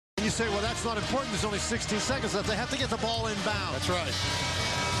say, well, that's not important. There's only 16 seconds left. They have to get the ball inbound. That's right.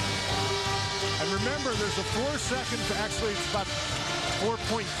 And remember, there's a 4-second, actually it's about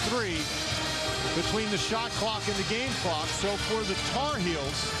 4.3 between the shot clock and the game clock. So for the Tar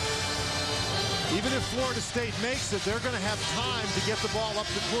Heels, even if Florida State makes it, they're going to have time to get the ball up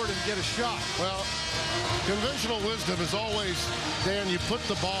the court and get a shot. Well, conventional wisdom is always, Dan, you put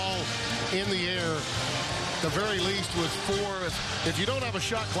the ball in the air, the very least with 4. If you don't have a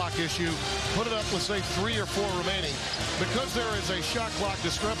shot clock issue, put it up with, say, 3 or 4 remaining. Because there is a shot clock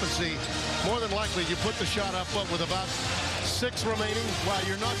discrepancy, more than likely you put the shot up with about 6 remaining. Well,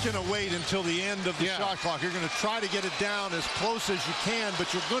 you're not going to wait until the end of the shot clock. You're going to try to get it down as close as you can,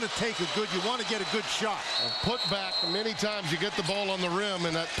 but you're going to take a good, you want to get a good shot. Put back, many times you get the ball on the rim,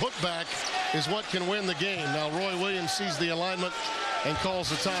 and that putback is what can win the game. Now, Roy Williams sees the alignment and calls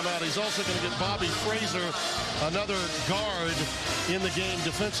the timeout. He's also going to get Bobby Fraser, another guard, in the game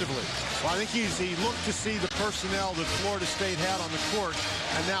defensively. Well, I think he looked to see the personnel that Florida State had on the court,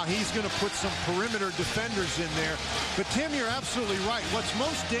 and now he's going to put some perimeter defenders in there. But, Tim, you're absolutely right. What's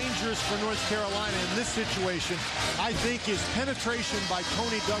most dangerous for North Carolina in this situation, I think, is penetration by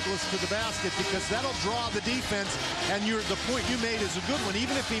Tony Douglas to the basket, because that'll draw the defense, and the point you made is a good one.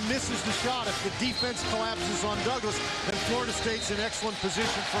 Even if he misses the shot, if the defense collapses on Douglas, then Florida State's in excellent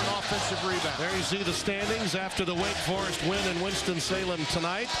position for an offensive rebound. There you see the standings after the Wake Forest win in Winston-Salem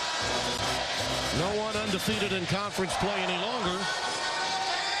tonight. No one undefeated in conference play any longer.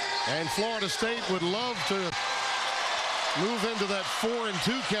 And Florida State would love to move into that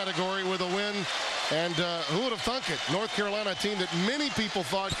 4-2 category with a win. And who would have thunk it? North Carolina, a team that many people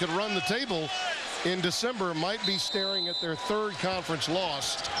thought could run the table in December, might be staring at their 3rd conference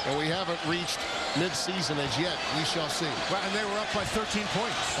loss, and we haven't reached midseason as yet. We shall see. Well, and they were up by 13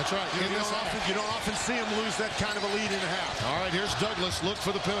 points. That's right. You don't often see them lose that kind of a lead in a half. All right, here's Douglas. Look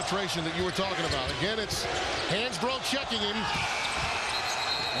for the penetration that you were talking about. Again, it's Hansbrough checking him.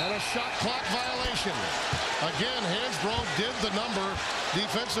 And a shot clock violation. Again, Hansbrough did the number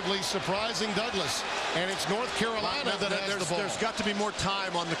defensively, surprising Douglas. And it's North Carolina that has the ball. There's got to be more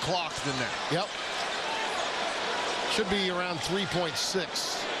time on the clock than that. Yep. Should be around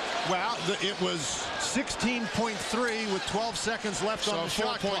 3.6. Well, it was 16.3 with 12 seconds left on the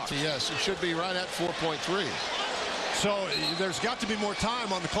shot clock. Yes, it should be right at 4.3. So there's got to be more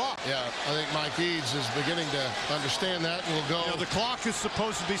time on the clock. Yeah, I think Mike Eads is beginning to understand that, and will go. You know, the clock is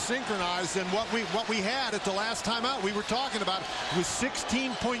supposed to be synchronized, and what we had at the last time out, we were talking about, was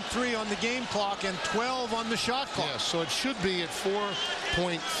 16.3 on the game clock and 12 on the shot clock. Yes, so it should be at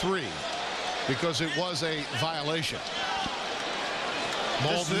 4.3 because it was a violation.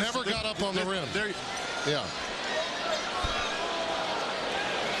 Ball never got up on the rim. Yeah.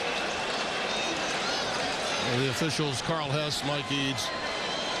 The officials, Carl Hess, Mike Eads.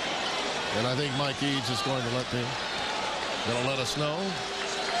 And I think Mike Eads is going to let us know.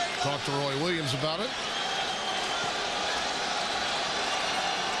 Talk to Roy Williams about it.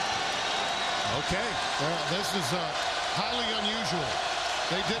 Okay. Well, this is highly unusual.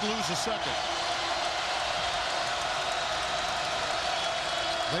 They did lose a second.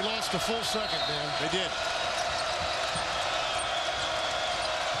 They lost a full second, Dan. They did.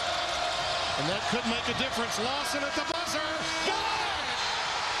 And that could make a difference. Lawson at the buzzer. Got it!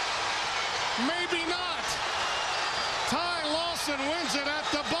 Maybe not. Ty Lawson wins it at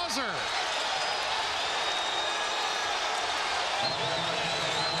the buzzer.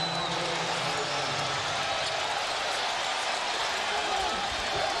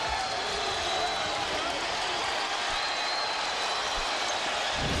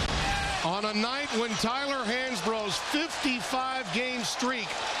 On a night when Tyler Hansbrough's 55-game streak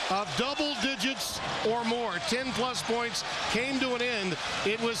of double digits or more, 10-plus points, came to an end,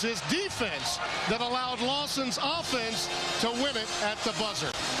 it was his defense that allowed Lawson's offense to win it at the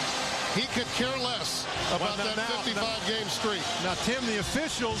buzzer. He could care less about that 55-game streak. Now, Tim, the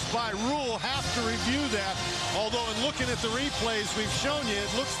officials, by rule, have to review that. Although, in looking at the replays we've shown you,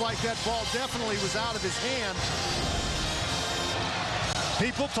 it looks like that ball definitely was out of his hand.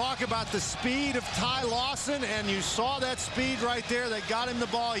 People talk about the speed of Ty Lawson, and you saw that speed right there. They got him the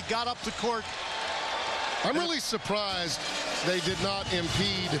ball. He got up the court. I'm really surprised they did not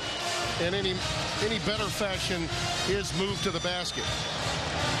impede in any better fashion his move to the basket.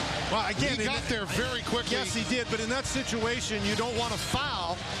 Well, again, he got there very quickly. Yes, he did. But in that situation, you don't want to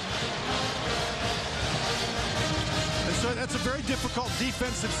foul. And so that's a very difficult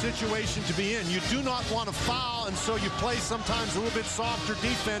defensive situation to be in. You do not want to foul, and so you play sometimes a little bit softer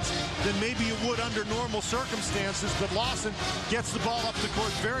defense than maybe you would under normal circumstances. But Lawson gets the ball up the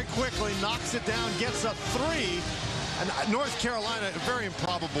court very quickly, knocks it down, gets a three, And North Carolina, a very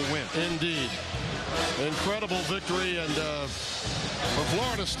improbable win. Indeed. Incredible victory, and for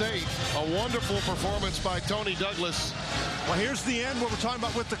Florida State, a wonderful performance by Tony Douglas. Well, here's the end, what we're talking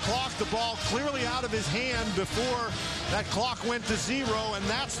about with the clock. The ball clearly out of his hand before that clock went to 0, and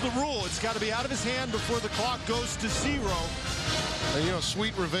that's the rule. It's got to be out of his hand before the clock goes to 0. And, you know,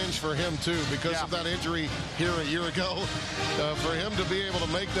 sweet revenge for him, too, because of that injury here a year ago. For him to be able to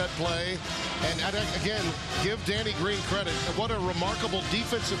make that play. And, again, give Danny Green credit. What a remarkable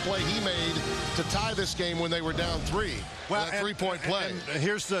defensive play he made to tie this game when they were down 3. Well, that three-point play. And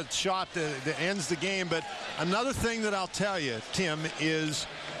here's the shot that ends the game. But another thing that I'll tell you, Tim, is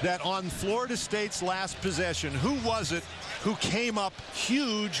that on Florida State's last possession, who was it who came up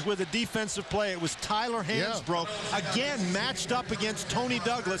huge with a defensive play? It was Tyler Hansbrough, again matched up against Tony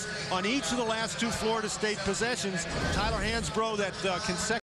Douglas on each of the last 2 Florida State possessions. Tyler Hansbrough, that consecutive